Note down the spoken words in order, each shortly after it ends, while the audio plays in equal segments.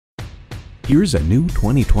Here's a new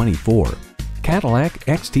 2024 Cadillac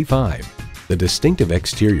XT5. The distinctive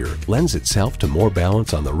exterior lends itself to more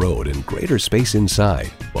balance on the road and greater space inside,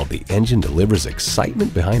 while the engine delivers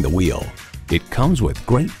excitement behind the wheel. It comes with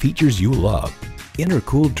great features you love: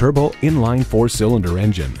 intercooled turbo inline 4-cylinder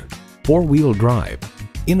engine, 4-wheel drive,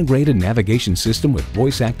 integrated navigation system with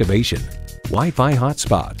voice activation, Wi-Fi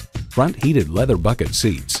hotspot, front heated leather bucket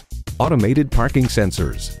seats, automated parking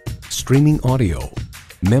sensors, streaming audio,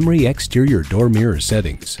 memory exterior door mirror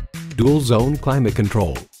settings, dual zone climate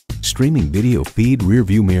control, streaming video feed rear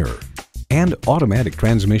view mirror, and automatic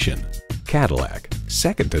transmission. Cadillac,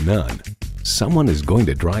 second to none. Someone is going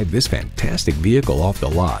to drive this fantastic vehicle off the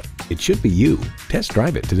lot. It should be you. Test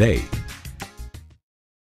drive it today.